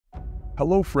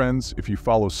Hello friends, if you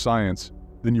follow science,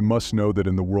 then you must know that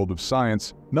in the world of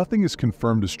science, nothing is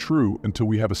confirmed as true until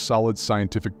we have a solid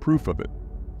scientific proof of it.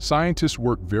 Scientists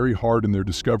work very hard in their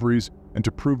discoveries, and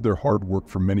to prove their hard work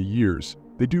for many years,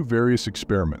 they do various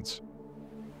experiments.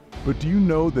 But do you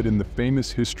know that in the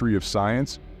famous history of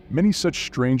science, many such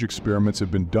strange experiments have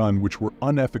been done which were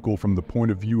unethical from the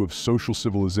point of view of social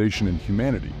civilization and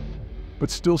humanity, but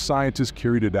still scientists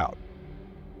carried it out.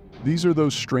 These are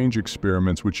those strange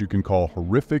experiments which you can call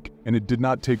horrific, and it did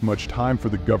not take much time for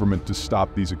the government to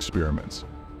stop these experiments.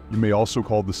 You may also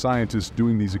call the scientists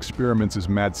doing these experiments as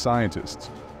mad scientists.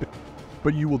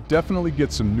 But you will definitely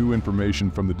get some new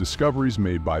information from the discoveries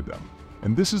made by them.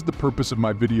 And this is the purpose of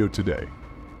my video today.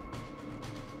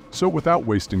 So without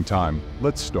wasting time,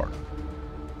 let's start.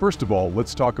 First of all,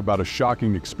 let's talk about a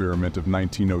shocking experiment of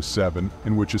 1907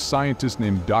 in which a scientist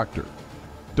named Dr.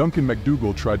 Duncan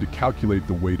McDougall tried to calculate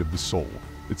the weight of the soul.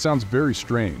 It sounds very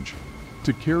strange.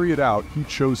 To carry it out, he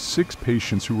chose 6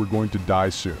 patients who were going to die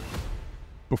soon.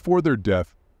 Before their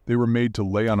death, they were made to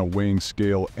lay on a weighing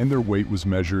scale and their weight was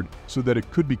measured so that it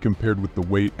could be compared with the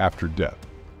weight after death.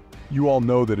 You all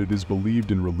know that it is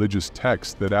believed in religious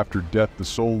texts that after death the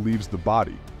soul leaves the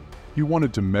body. He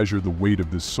wanted to measure the weight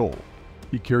of this soul.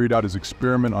 He carried out his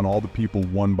experiment on all the people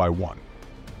one by one.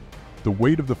 The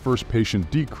weight of the first patient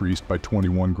decreased by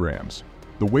 21 grams.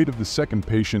 The weight of the second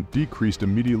patient decreased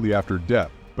immediately after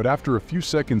death, but after a few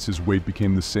seconds his weight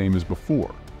became the same as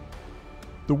before.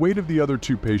 The weight of the other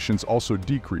 2 patients also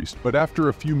decreased, but after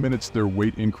a few minutes their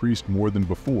weight increased more than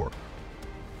before.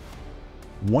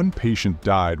 One patient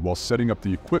died while setting up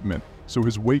the equipment, so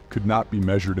his weight could not be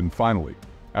measured, and finally,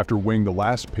 after weighing the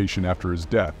last patient after his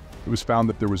death, it was found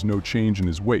that there was no change in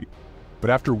his weight. But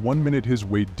after 1 minute his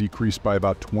weight decreased by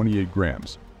about 28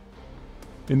 grams.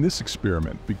 In this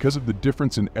experiment, because of the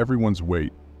difference in everyone's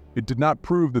weight, it did not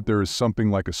prove that there is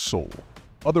something like a soul.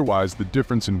 Otherwise, the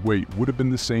difference in weight would have been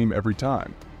the same every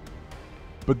time.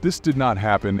 But this did not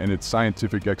happen, and its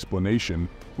scientific explanation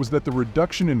was that the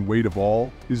reduction in weight of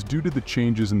all is due to the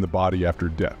changes in the body after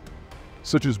death,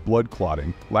 such as blood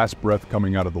clotting, last breath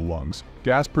coming out of the lungs,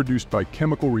 gas produced by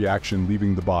chemical reaction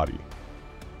leaving the body.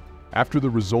 After the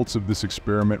results of this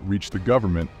experiment reached the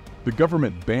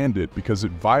government banned it because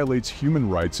it violates human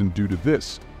rights, and due to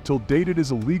this, till date it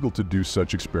is illegal to do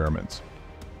such experiments.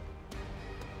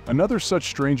 Another such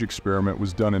strange experiment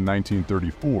was done in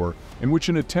 1934, in which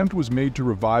an attempt was made to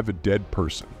revive a dead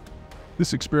person.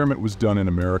 This experiment was done in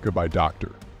America by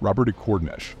Dr. Robert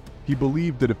Akordesh. He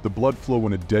believed that if the blood flow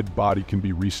in a dead body can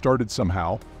be restarted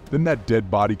somehow, then that dead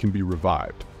body can be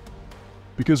revived.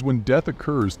 Because when death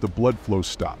occurs, the blood flow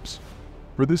stops.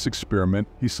 For this experiment,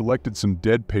 he selected some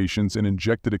dead patients and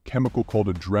injected a chemical called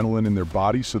adrenaline in their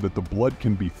body so that the blood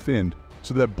can be thinned,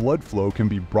 so that blood flow can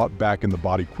be brought back in the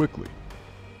body quickly.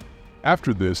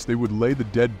 After this, they would lay the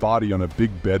dead body on a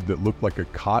big bed that looked like a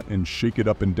cot and shake it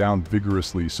up and down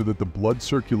vigorously so that the blood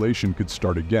circulation could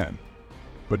start again.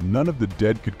 But none of the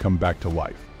dead could come back to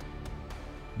life.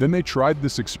 Then they tried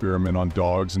this experiment on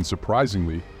dogs, and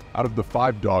surprisingly, out of the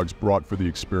 5 dogs brought for the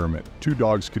experiment, 2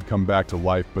 dogs could come back to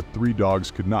life, but 3 dogs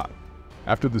could not.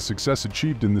 After the success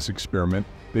achieved in this experiment,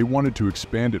 they wanted to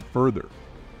expand it further.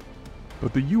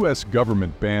 But the US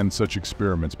government banned such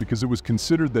experiments because it was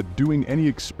considered that doing any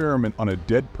experiment on a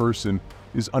dead person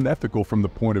is unethical from the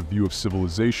point of view of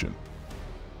civilization.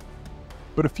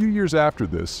 But a few years after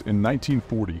this, in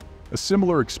 1940, a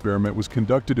similar experiment was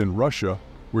conducted in Russia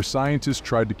where scientists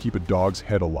tried to keep a dog's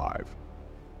head alive.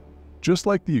 Just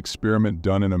like the experiment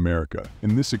done in America,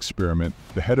 in this experiment,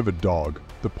 the head of a dog,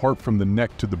 the part from the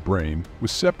neck to the brain,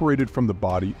 was separated from the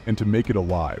body, and to make it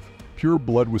alive, pure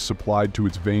blood was supplied to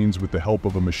its veins with the help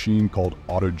of a machine called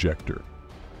autojector.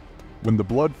 When the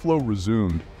blood flow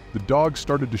resumed, the dog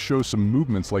started to show some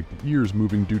movements like the ears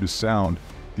moving due to sound,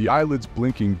 the eyelids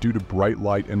blinking due to bright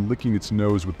light, and licking its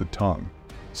nose with the tongue.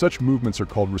 Such movements are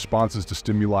called responses to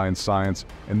stimuli in science,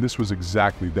 and this was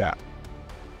exactly that.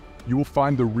 You will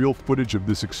find the real footage of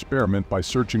this experiment by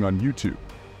searching on YouTube.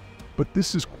 But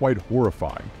this is quite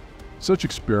horrifying. Such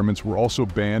experiments were also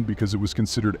banned because it was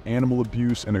considered animal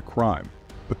abuse and a crime.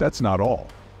 But that's not all.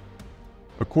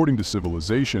 According to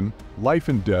civilization, life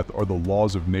and death are the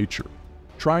laws of nature.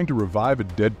 Trying to revive a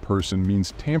dead person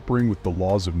means tampering with the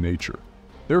laws of nature.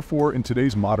 Therefore, in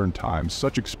today's modern times,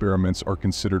 such experiments are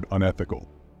considered unethical.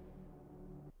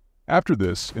 After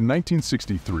this, in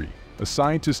 1963, a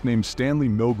scientist named Stanley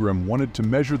Milgram wanted to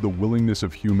measure the willingness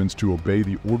of humans to obey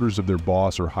the orders of their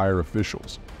boss or higher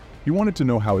officials. He wanted to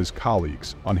know how his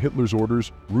colleagues, on Hitler's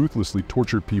orders, ruthlessly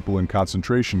tortured people in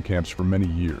concentration camps for many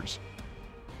years.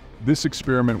 This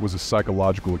experiment was a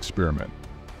psychological experiment.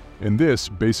 In this,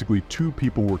 basically 2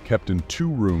 people were kept in 2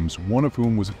 rooms, one of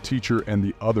whom was a teacher and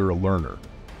the other a learner.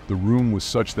 The room was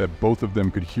such that both of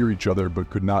them could hear each other but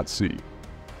could not see.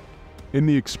 In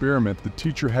the experiment, the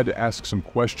teacher had to ask some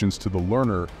questions to the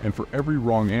learner, and for every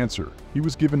wrong answer, he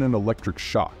was given an electric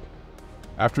shock.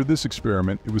 After this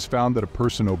experiment, it was found that a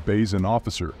person obeys an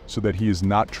officer so that he is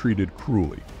not treated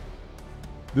cruelly.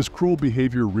 This cruel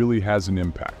behavior really has an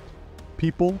impact.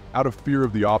 People, out of fear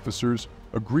of the officers,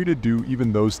 agree to do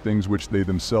even those things which they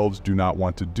themselves do not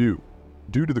want to do.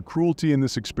 Due to the cruelty in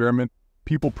this experiment,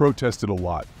 people protested a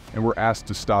lot and were asked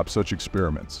to stop such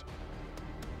experiments.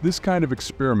 This kind of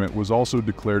experiment was also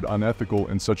declared unethical,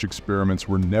 and such experiments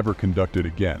were never conducted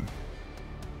again.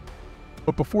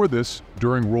 But before this,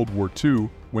 during World War II,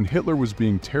 when Hitler was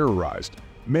being terrorized,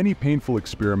 many painful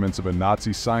experiments of a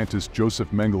Nazi scientist Joseph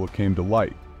Mengele came to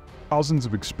light. Thousands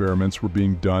of experiments were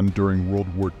being done during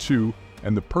World War II,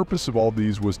 and the purpose of all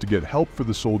these was to get help for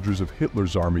the soldiers of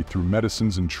Hitler's army through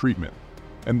medicines and treatment.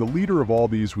 And the leader of all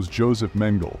these was Joseph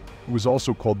Mengele, who was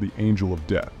also called the Angel of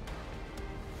Death.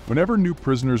 Whenever new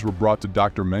prisoners were brought to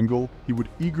Dr. Mengele, he would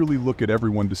eagerly look at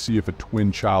everyone to see if a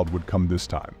twin child would come this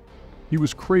time. He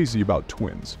was crazy about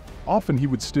twins. Often he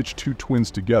would stitch 2 twins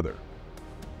together,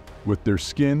 with their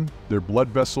skin, their blood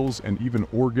vessels, and even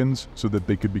organs, so that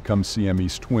they could become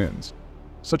Siamese twins.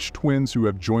 Such twins who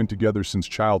have joined together since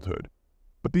childhood.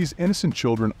 But these innocent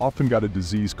children often got a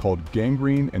disease called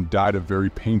gangrene and died a very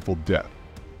painful death.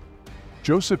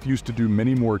 Joseph used to do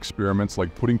many more experiments,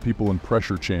 like putting people in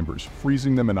pressure chambers,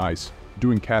 freezing them in ice,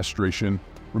 doing castration,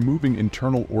 removing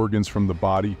internal organs from the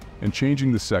body, and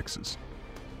changing the sexes.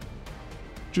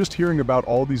 Just hearing about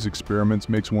all these experiments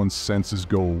makes one's senses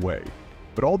go away.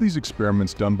 But all these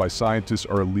experiments done by scientists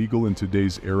are illegal in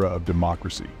today's era of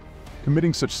democracy.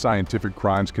 Committing such scientific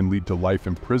crimes can lead to life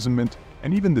imprisonment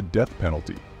and even the death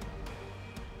penalty.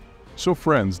 So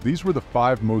friends, these were the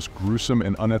 5 most gruesome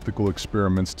and unethical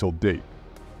experiments till date.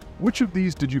 Which of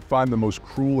these did you find the most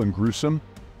cruel and gruesome?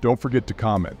 Don't forget to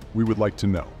comment, we would like to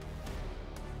know.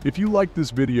 If you liked this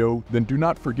video, then do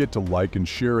not forget to like and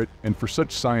share it, and for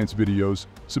such science videos,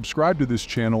 subscribe to this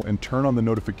channel and turn on the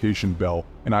notification bell,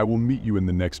 and I will meet you in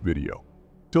the next video.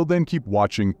 Till then, keep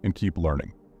watching and keep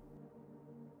learning.